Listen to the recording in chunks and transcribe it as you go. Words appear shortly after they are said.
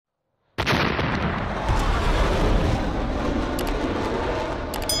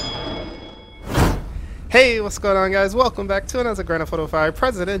Hey, what's going on, guys? Welcome back to another Grand Theft Auto 5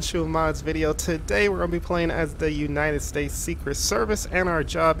 Presidential Mods video. Today we're going to be playing as the United States Secret Service, and our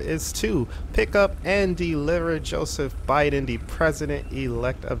job is to pick up and deliver Joseph Biden, the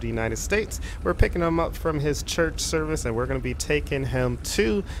President-elect of the United States. We're picking him up from his church service, and we're going to be taking him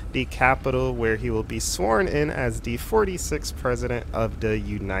to the Capitol, where he will be sworn in as the 46th President of the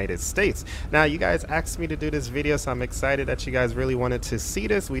United States. Now, you guys asked me to do this video, so I'm excited that you guys really wanted to see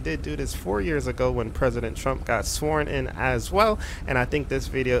this. We did do this 4 years ago when President Trump got sworn in as well, and I think this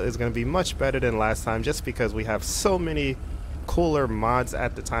video is going to be much better than last time just because we have so many cooler mods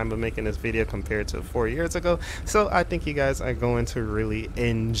at the time of making this video compared to 4 years ago. So I think you guys are going to really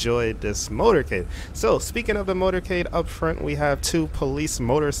enjoy this motorcade. So speaking of the motorcade, up front we have two police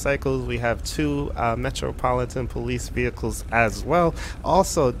motorcycles, we have two metropolitan police vehicles as well.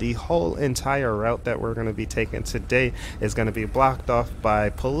 Also, the whole entire route that we're going to be taking today is going to be blocked off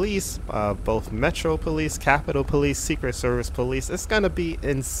by police, both Metro Police, Capitol Police, Secret Service Police. It's going to be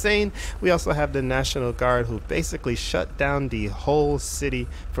insane. We also have the National Guard, who basically shut down the whole city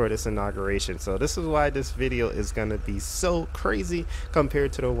for this inauguration. So this is why this video is going to be so crazy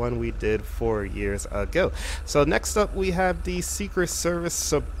compared to the one we did 4 years ago. So next up we have the Secret Service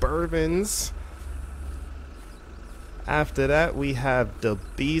Suburbans. After that we have the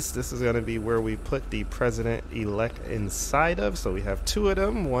Beast. This is going to be where we put the president-elect inside of. So we have two of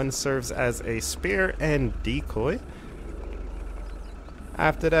them. One serves as a spear and decoy.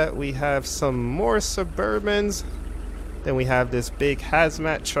 After that we have some more Suburbans. Then we have this big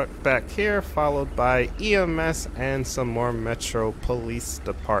hazmat truck back here, followed by EMS and some more Metro Police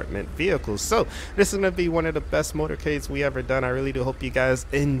Department vehicles. So this is going to be one of the best motorcades we ever done. I really do hope you guys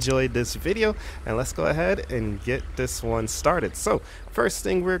enjoyed this video, and let's go ahead and get this one started. So first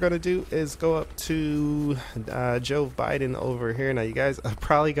thing we're going to do is go up to Joe Biden over here. Now you guys are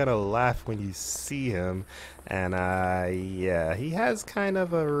probably going to laugh when you see him, and yeah, he has kind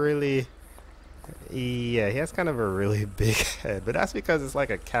of a really he has kind of a really big head, but that's because it's like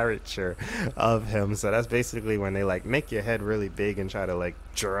a caricature of him. So that's basically when they like make your head really big and try to like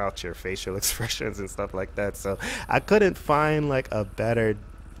draw out your facial expressions and stuff like that. So I couldn't find like a better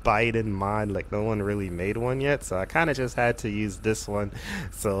Biden mod. Like no one really made one yet, so I kind of just had to use this one.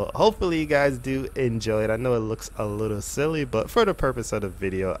 So hopefully you guys do enjoy it. I know it looks a little silly, but for the purpose of the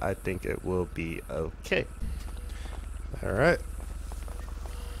video I think it will be okay. All right.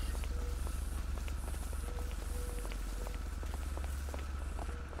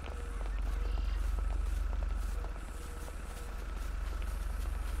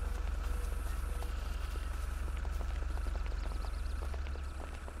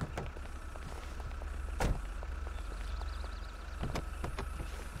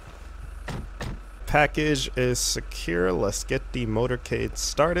 Package is secure. Let's get the motorcade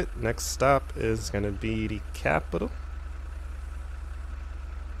started. Next stop is going to be the Capitol.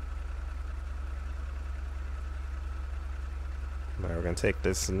 Now we're going to take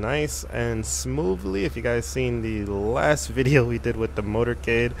this nice and smoothly. If you guys seen the last video we did with the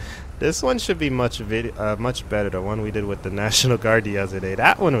motorcade, this one should be much better. The one we did with the National Guard the other day,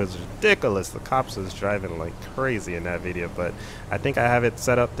 that one was ridiculous. The cops was driving like crazy in that video, but I think I have it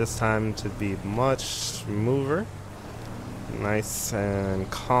set up this time to be much smoother. Nice and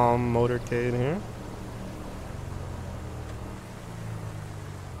calm motorcade here.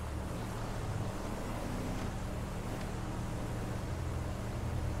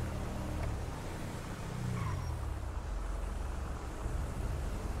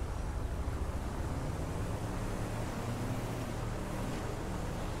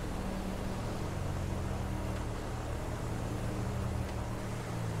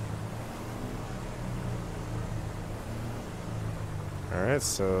 Alright,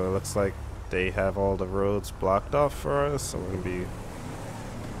 so it looks like they have all the roads blocked off for us, so we're going to be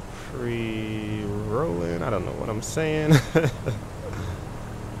free rolling. I don't know what I'm saying.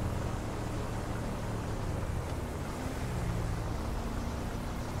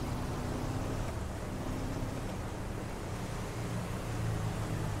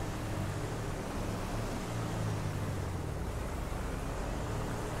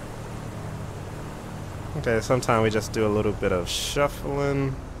 Okay, sometimes we just do a little bit of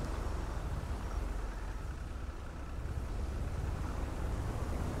shuffling.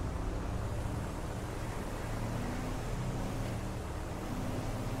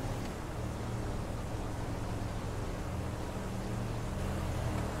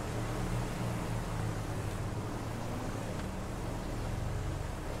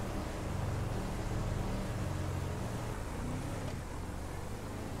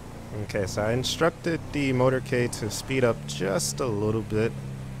 Okay, so I instructed the motorcade to speed up just a little bit.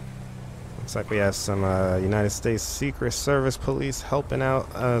 Looks like we have some United States Secret Service police helping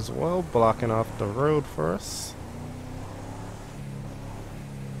out as well, blocking off the road for us.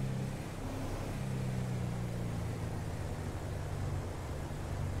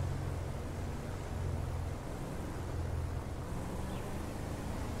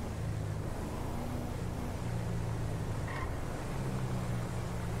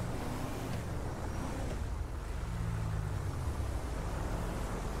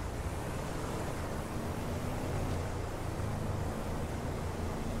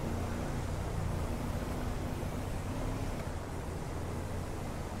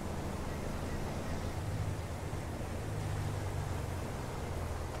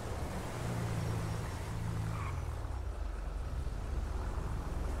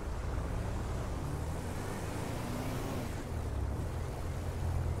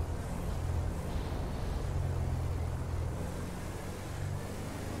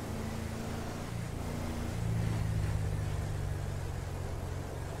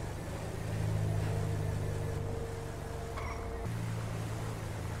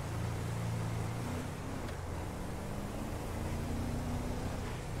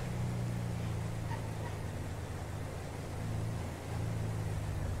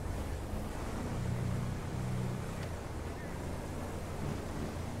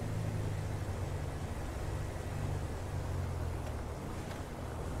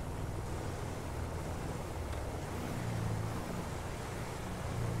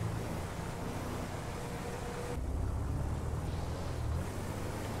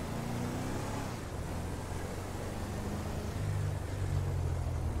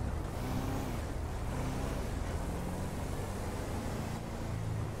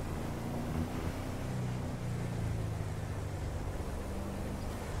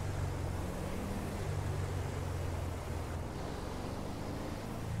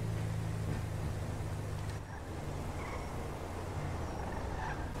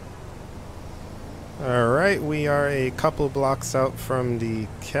 Alright, we are a couple blocks out from the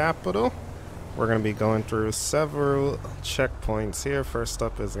Capitol. We're going to be going through several checkpoints here. First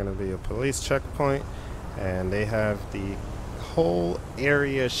up is going to be a police checkpoint, and they have the whole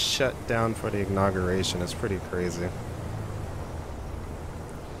area shut down for the inauguration. It's pretty crazy.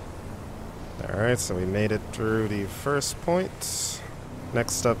 Alright, so we made it through the first point.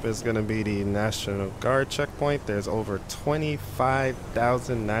 Next up is going to be the National Guard checkpoint. There's over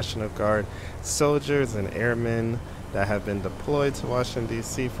 25,000 National Guard soldiers and airmen that have been deployed to Washington,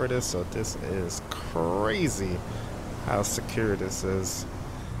 D.C. for this. So this is crazy how secure this is.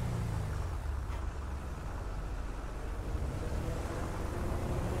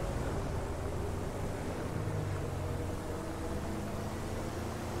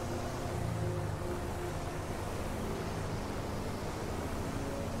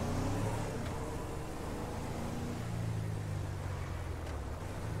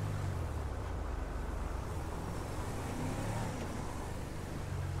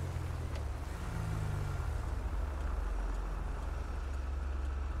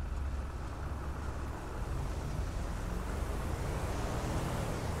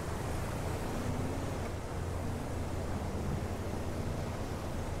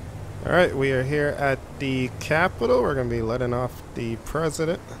 Alright, we are here at the Capitol. We're going to be letting off the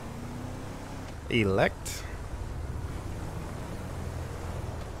president-elect.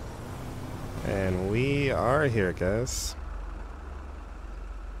 And we are here, guys.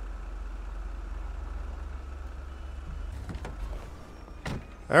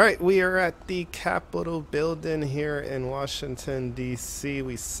 Alright, we are at the Capitol building here in Washington, D.C.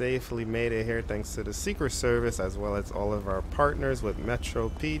 We safely made it here thanks to the Secret Service as well as all of our partners with Metro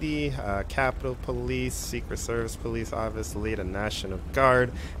PD, Capitol Police, Secret Service Police, obviously the National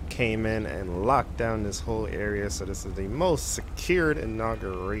Guard came in and locked down this whole area. So this is the most secured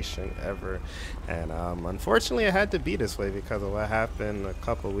inauguration ever. And unfortunately, it had to be this way because of what happened a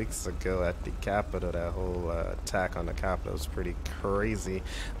couple weeks ago at the Capitol. That whole attack on the Capitol was pretty crazy.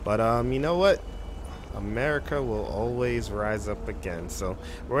 But you know what? America will always rise up again. So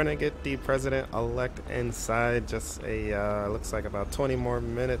we're gonna get the president-elect inside. Just a looks like about 20 more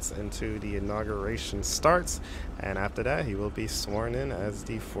minutes into the inauguration starts, and after that he will be sworn in as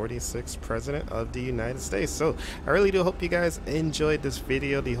the 46th president of the United States. So I really do hope you guys enjoyed this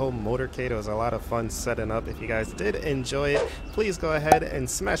video. The whole motorcade was a lot of fun setting up. If you guys did enjoy it, please go ahead and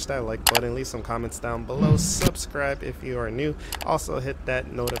smash that like button, leave some comments down below, subscribe if you are new, also hit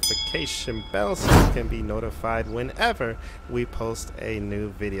that notification bell so you can be notified whenever we post a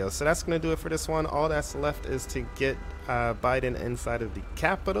new video. So that's going to do it for this one. All that's left is to get Biden inside of the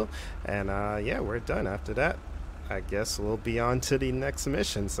Capitol, and yeah, we're done. After that, I guess we'll be on to the next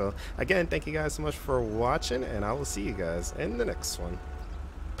mission. So again, thank you guys so much for watching, and I will see you guys in the next one.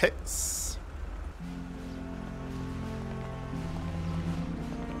 Peace.